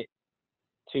fit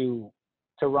to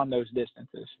run those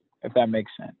distances, if that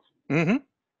makes sense. Mm-hmm.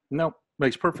 No,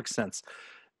 makes perfect sense.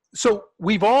 So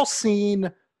we've all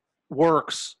seen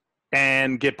works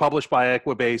and get published by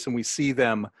Equibase, and we see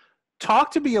them.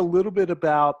 Talk to me a little bit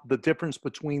about the difference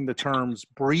between the terms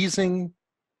breezing,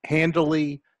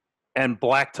 handily, and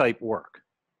black type work.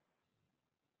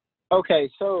 Okay,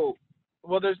 so,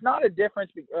 well, there's not a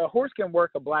difference. A horse can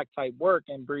work a black type work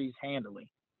and breeze handily.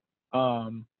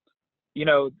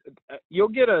 You'll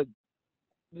get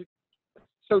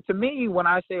so to me, when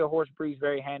I say a horse breezed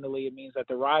very handily, it means that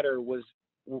the rider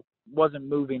wasn't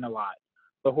moving a lot.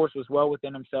 The horse was well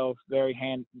within himself, very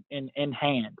in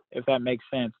hand, if that makes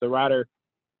sense. The rider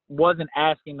wasn't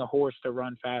asking the horse to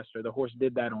run faster. The horse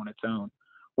did that on its own.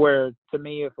 Where to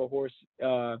me, if a horse,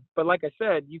 but like I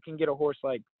said, you can get a horse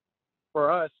like,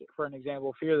 for us, for an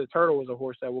example, Fear the Turtle was a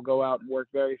horse that will go out and work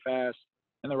very fast,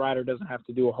 and the rider doesn't have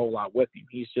to do a whole lot with him.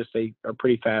 He's just a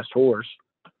pretty fast horse,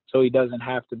 so he doesn't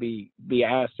have to be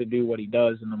asked to do what he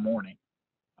does in the morning.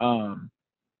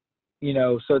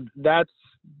 So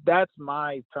that's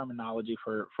my terminology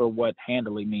for what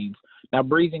handily means. Now,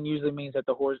 breezing usually means that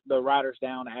the rider's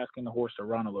down, asking the horse to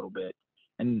run a little bit,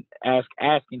 and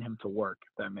asking him to work,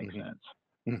 if that makes sense.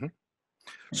 Mm-hmm.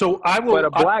 So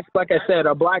But like I said,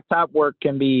 a black top work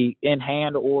can be in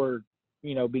hand or,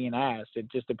 being asked.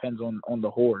 It just depends on the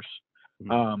horse.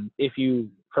 Mm-hmm.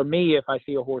 For me, if I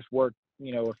see a horse work,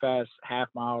 a fast half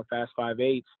mile or fast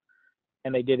 5/8,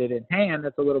 and they did it in hand,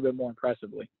 that's a little bit more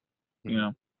impressively,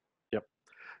 Yep.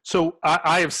 So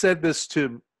I have said this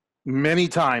to many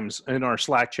times in our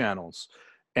Slack channels,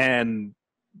 and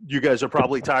you guys are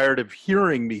probably tired of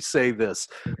hearing me say this,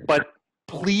 but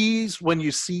please, when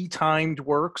you see timed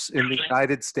works in the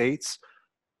United States,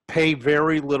 pay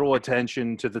very little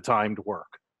attention to the timed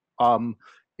work.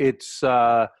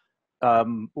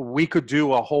 We could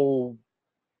do a whole,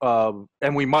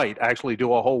 and we might actually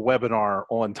do a whole webinar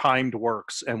on timed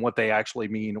works and what they actually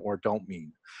mean or don't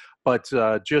mean. But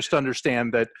just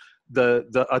understand that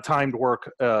a timed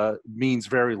work means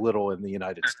very little in the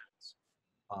United States.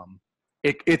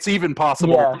 It's even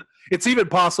possible. Yeah. It's even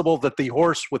possible that the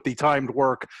horse with the timed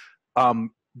work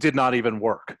did not even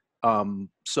work. I'll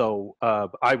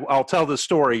tell this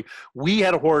story. We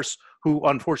had a horse who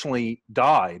unfortunately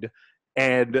died,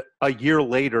 and a year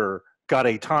later got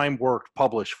a timed work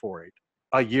published for it,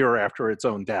 a year after its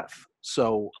own death.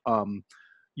 So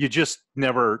you just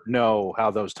never know how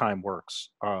those time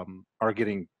works are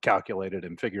getting calculated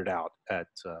and figured out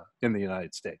in the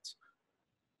United States.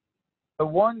 The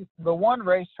one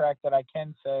racetrack that I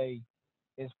can say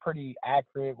is pretty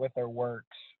accurate with their works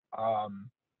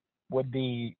would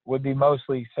be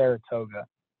mostly Saratoga.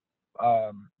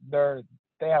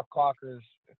 They have clockers,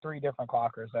 3 different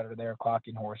clockers that are there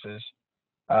clocking horses,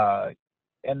 but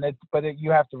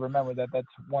you have to remember that that's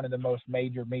one of the most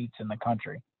major meets in the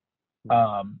country.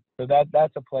 So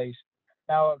that's a place.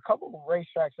 Now, a couple of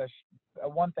racetracks.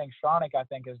 One thing Stronach, I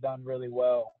think, has done really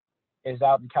well is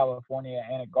out in California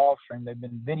and at Gulfstream. They've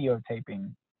been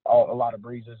videotaping a lot of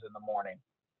breezes in the morning,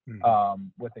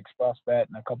 with Express Bet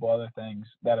and a couple other things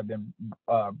that have been.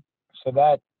 So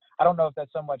that I don't know if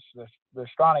that's so much the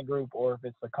Stronach group or if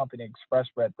it's the company Express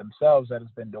Bet themselves that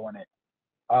has been doing it.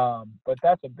 But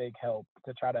that's a big help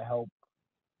to try to help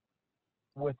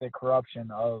with the corruption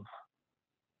of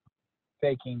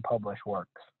faking published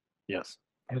works. Yes.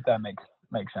 If that makes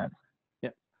sense. Yeah.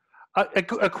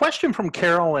 A question from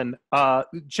Carolyn.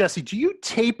 Jesse, do you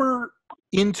taper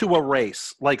into a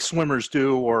race like swimmers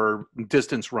do or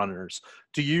distance runners?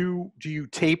 Do you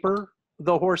taper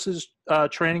the horse's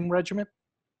training regimen?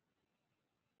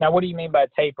 Now, what do you mean by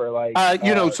taper? Like,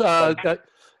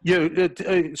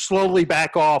 slowly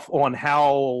back off on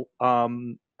how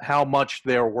much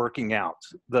they're working out,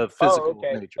 the physical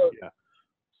nature.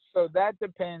 So that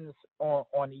depends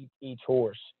on each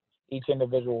horse, each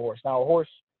individual horse. Now, a horse.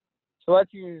 So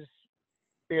let's use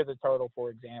Fear the Turtle for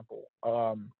example.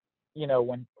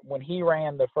 When he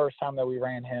ran the first time that we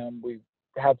ran him, we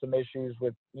had some issues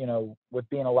with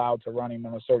being allowed to run him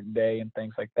on a certain day and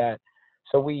things like that.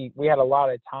 So we had a lot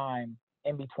of time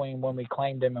in between when we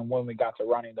claimed him and when we got to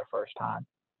run him the first time.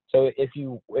 So if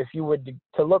you were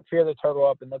to look Fear the Turtle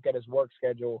up and look at his work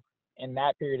schedule in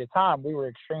that period of time, we were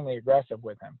extremely aggressive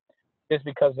with him, just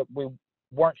because we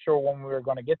weren't sure when we were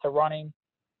going to get to running,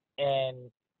 and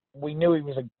we knew he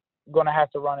was going to have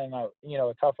to run in a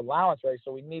tough allowance race,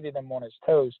 so we needed him on his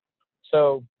toes.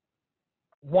 So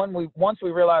once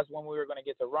we realized when we were going to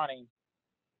get to running,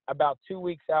 about 2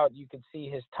 weeks out, you could see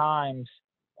his times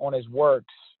on his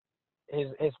works.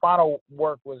 His final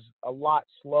work was a lot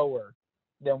slower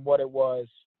than what it was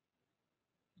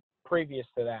previous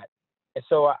to that. And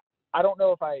so I don't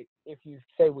know if you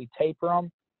say we taper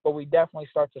them, but we definitely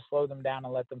start to slow them down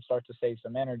and let them start to save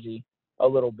some energy a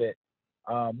little bit.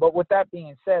 But with that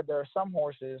being said, there are some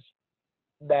horses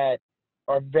that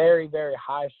are very, very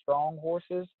high strong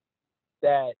horses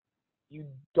that you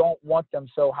don't want them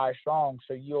so high strong,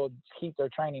 so you'll keep their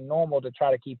training normal to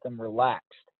try to keep them relaxed,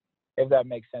 if that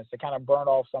makes sense, to kind of burn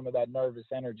off some of that nervous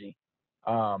energy.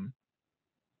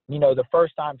 The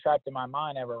first time Trapped in My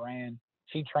Mind ever ran,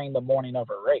 she trained the morning of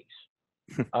her race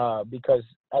because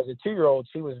as a 2-year-old,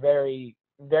 she was very,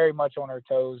 very much on her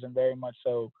toes and very much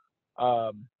so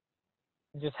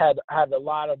just had a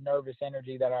lot of nervous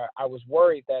energy that I was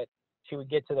worried that she would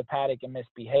get to the paddock and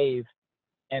misbehave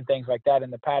and things like that in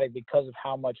the paddock because of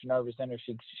how much nervous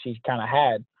energy she kind of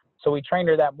had. So we trained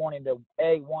her that morning to,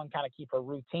 one, kind of keep her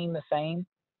routine the same,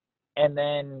 and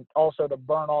then also to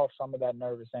burn off some of that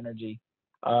nervous energy.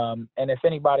 And if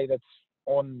anybody that's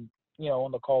on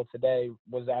the call today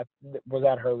was at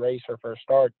her race, her first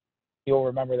start, you'll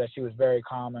remember that she was very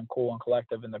calm and cool and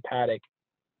collective in the paddock.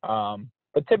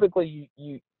 But typically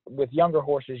you with younger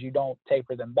horses, you don't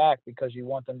taper them back because you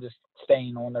want them just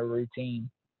staying on their routine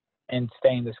and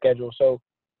staying the schedule. So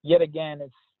yet again,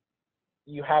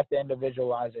 you have to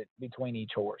individualize it between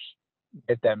each horse,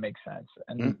 if that makes sense.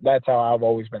 And that's how I've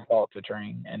always been taught to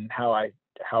train and how I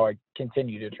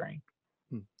continue to train.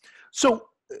 So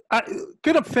I'm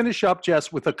going to finish up,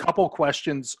 Jess, with a couple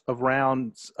questions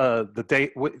around the day,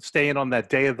 staying on that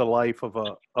day of the life of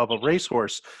a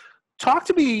racehorse. Talk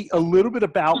to me a little bit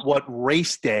about what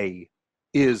race day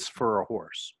is for a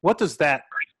horse. What does that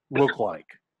look like?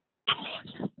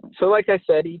 So like I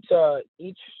said,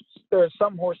 there are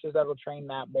some horses that will train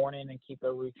that morning and keep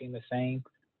their routine the same,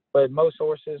 but most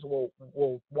horses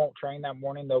won't train that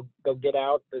morning. They'll get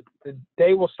out. The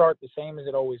day will start the same as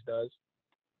it always does.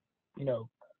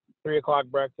 3 o'clock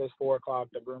breakfast, 4 o'clock,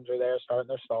 the grooms are there starting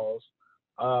their stalls.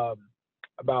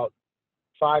 About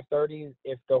 5:30,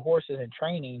 if the horse is in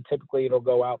training, typically it'll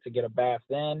go out to get a bath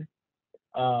then,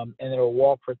 and it'll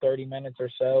walk for 30 minutes or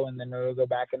so, and then it'll go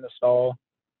back in the stall.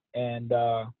 And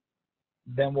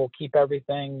then we'll keep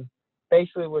everything.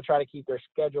 Basically, we'll try to keep their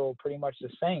schedule pretty much the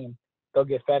same. They'll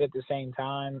get fed at the same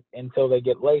time until they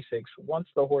get Lasix. Once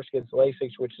the horse gets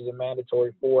Lasix, which is a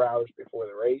mandatory 4 hours before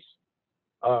the race,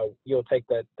 you'll take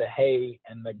the hay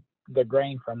and the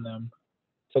grain from them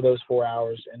to those 4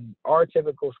 hours. And our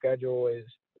typical schedule is,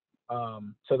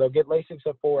 so they'll get Lasix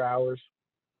at 4 hours.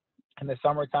 In the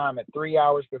summertime, at 3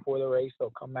 hours before the race,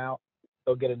 they'll come out.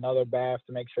 They'll get another bath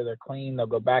to make sure they're clean. They'll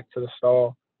go back to the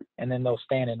stall, and then they'll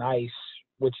stand in ice,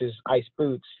 which is ice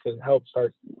boots, to help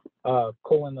start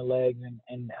cooling the legs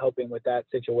and helping with that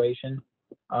situation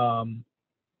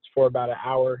for about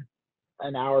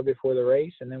an hour before the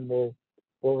race. And then we'll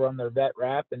run their vet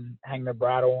wrap and hang their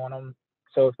bridle on them.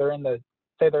 So if they're in the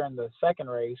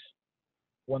second race,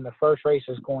 when the first race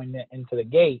is going into the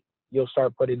gate, you'll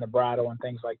start putting the bridle and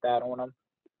things like that on them.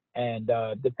 And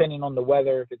depending on the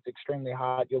weather, if it's extremely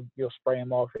hot, you'll spray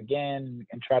them off again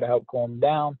and try to help cool them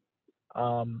down.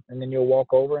 And then you'll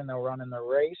walk over and they'll run in the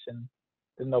race, and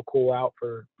then they'll cool out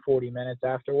for 40 minutes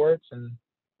afterwards, and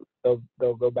they'll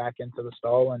go back into the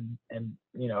stall and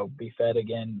be fed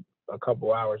again a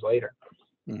couple hours later.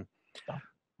 And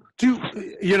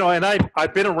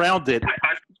I've been around it.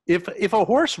 If a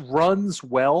horse runs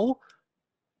well,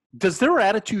 does their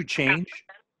attitude change?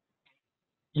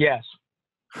 Yes.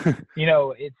 It's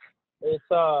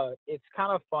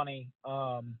kind of funny.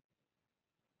 I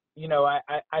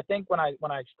think when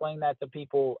I explain that to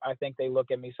people, I think they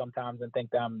look at me sometimes and think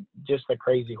that I'm just a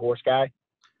crazy horse guy,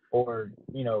 or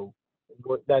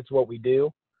that's what we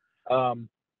do.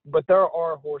 But there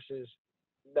are horses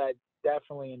that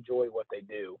definitely enjoy what they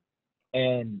do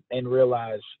and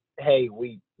realize, hey,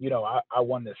 I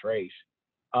won this race.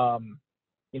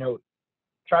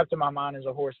 Trapped in My Mind is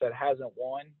a horse that hasn't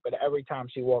won, but every time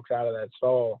she walks out of that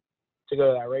stall to go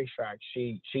to that racetrack,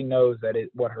 she knows that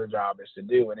what her job is to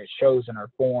do, and it shows in her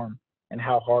form and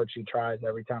how hard she tries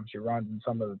every time she runs in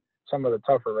some of the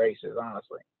tougher races,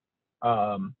 honestly.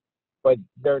 But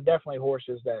there are definitely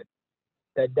horses that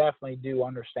definitely do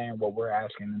understand what we're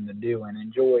asking them to do and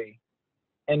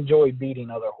enjoy beating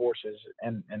other horses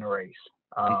in a race.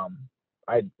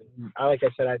 Like I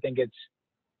said, I think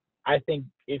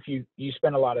if you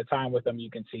spend a lot of time with them, you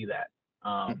can see that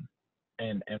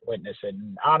and witness it.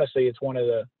 And honestly, it's one of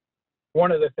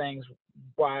the things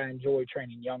why I enjoy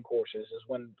training young horses is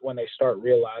when they start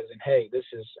realizing, hey, this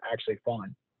is actually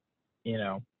fun, you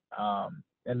know,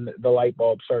 and the light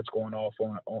bulb starts going off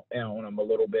on them a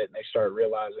little bit, and they start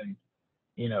realizing,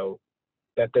 you know,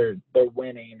 that they're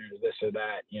winning or this or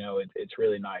that. You know, it's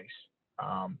really nice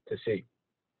to see.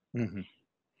 Mm-hmm.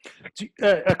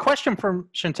 A question from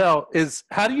Chantel is,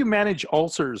 how do you manage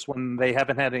ulcers when they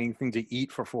haven't had anything to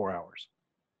eat for 4 hours?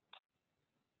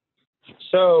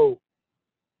 So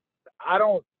I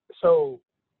don't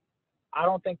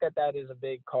think that is a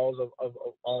big cause of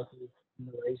ulcers in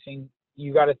the racing.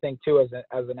 You got to think too,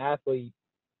 as an athlete,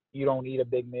 you don't eat a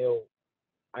big meal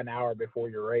an hour before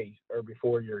your race or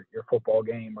before your football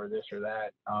game or this or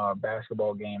that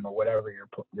basketball game or whatever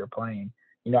you're playing.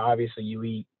 You know, obviously you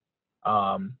eat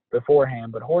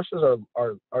beforehand, but horses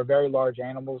are very large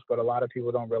animals, but a lot of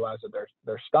people don't realize that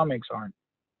their stomachs aren't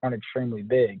extremely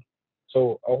big.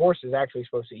 So a horse is actually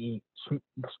supposed to eat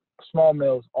small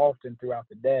meals often throughout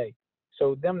the day.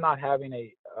 So them not having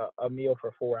a meal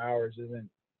for 4 hours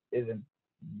isn't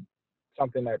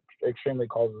something that extremely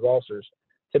causes ulcers.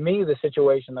 To me, the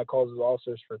situation that causes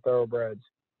ulcers for thoroughbreds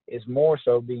is more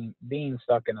so being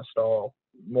stuck in a stall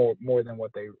more than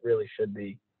what they really should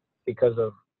be, because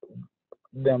of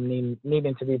them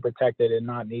needing to be protected and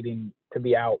not needing to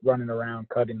be out running around,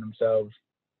 cutting themselves,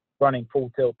 running full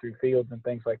tilt through fields and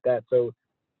things like that. So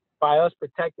by us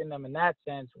protecting them in that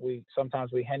sense, we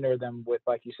sometimes hinder them with,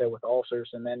 like you said, with ulcers.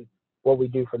 And then what we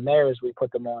do from there is we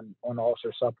put them on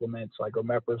ulcer supplements like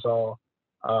omeprazole.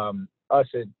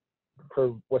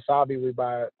 For Wasabi, we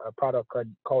buy a product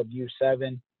called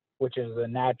U7, which is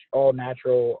all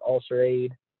natural ulcer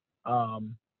aid.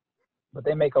 But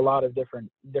they make a lot of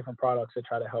different products to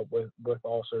try to help with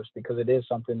ulcers, because it is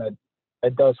something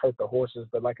that does hurt the horses.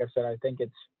 But like I said, I think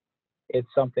it's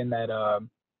something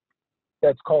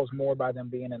that's caused more by them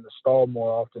being in the stall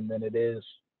more often than it is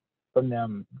from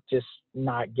them just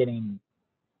not getting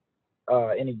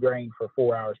any grain for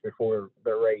 4 hours before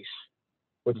the race,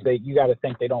 which you got to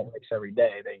think they don't race every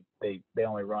day. They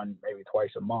only run maybe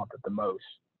twice a month at the most.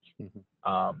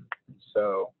 Mm-hmm.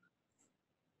 So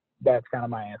that's kind of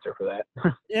my answer for that.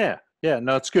 Yeah,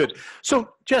 no, it's good.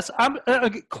 So Jess, I'm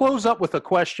close up with a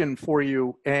question for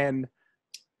you. And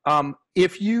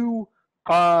if you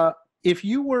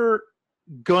were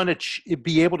going to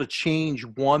be able to change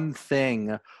one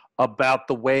thing about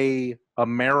the way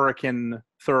American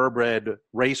thoroughbred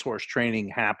racehorse training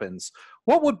happens,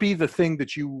 what would be the thing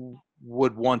that you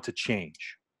would want to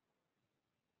change?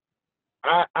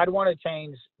 I'd want to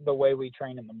change the way we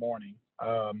train in the morning.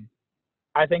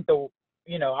 I think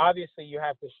obviously you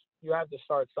have to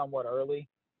start somewhat early,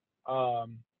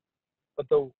 but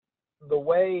the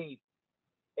way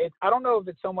I don't know if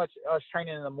it's so much us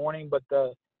training in the morning, but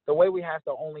the way we have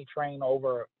to only train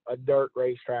over a dirt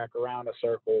racetrack around a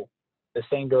circle the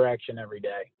same direction every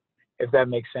day, if that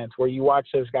makes sense. Where you watch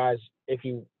those guys, if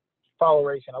you follow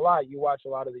racing a lot, you watch a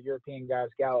lot of the European guys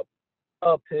gallop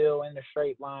uphill in a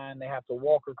straight line. They have to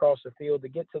walk across the field to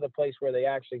get to the place where they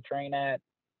actually train at.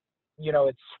 You know,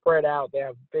 it's spread out. They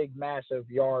have big, massive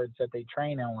yards that they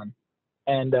train on,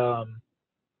 and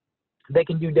they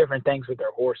can do different things with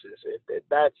their horses.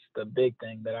 That's the big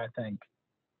thing that I think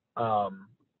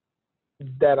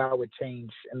that I would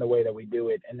change in the way that we do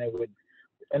it. And then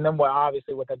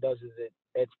what that does is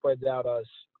it spreads out us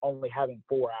only having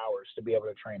 4 hours to be able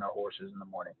to train our horses in the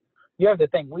morning. You have to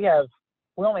think we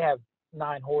only have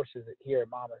 9 horses here at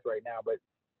Monmouth right now, but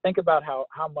think about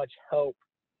how much help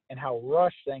and how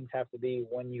rushed things have to be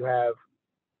when you have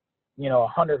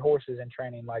 100 horses in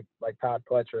training like Todd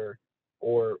Pletcher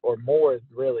or more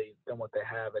really than what they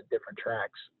have at different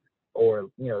tracks, or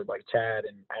like Chad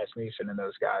and Asmussen and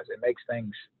those guys. It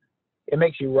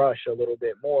makes you rush a little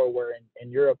bit more, where in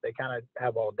Europe they kind of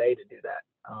have all day to do that.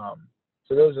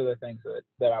 So those are the things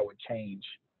that I would change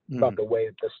about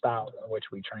the style in which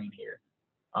we train here.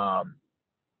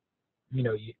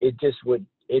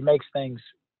 It makes things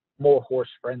more horse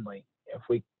friendly if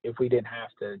we didn't have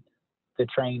to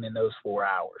train in those 4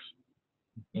 hours.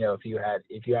 If you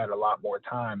had a lot more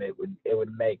time, it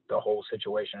would make the whole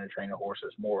situation of training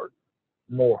horses more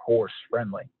horse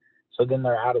friendly. So then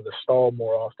they're out of the stall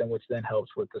more often, which then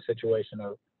helps with the situation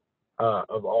of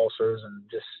ulcers and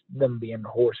just them being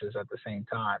horses at the same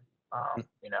time.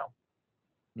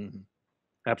 Mm-hmm.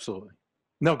 Absolutely.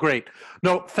 No, great.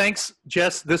 No, thanks,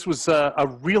 Jess. This was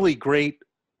a really great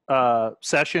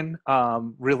session.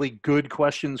 Really good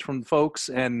questions from folks,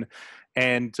 and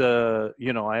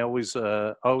I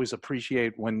always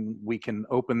appreciate when we can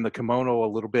open the kimono a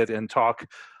little bit and talk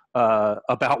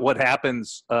about what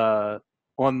happens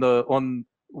on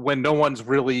when no one's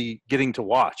really getting to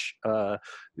watch.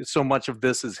 So much of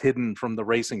this is hidden from the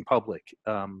racing public.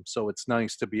 So it's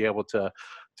nice to be able to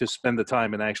spend the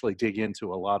time and actually dig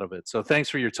into a lot of it. So thanks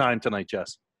for your time tonight,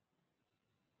 Jess.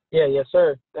 Yeah, yes,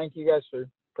 sir. Thank you guys for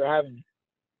having me.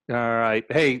 All right.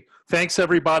 Hey, thanks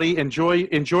everybody. Enjoy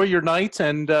your night,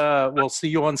 and we'll see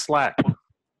you on Slack.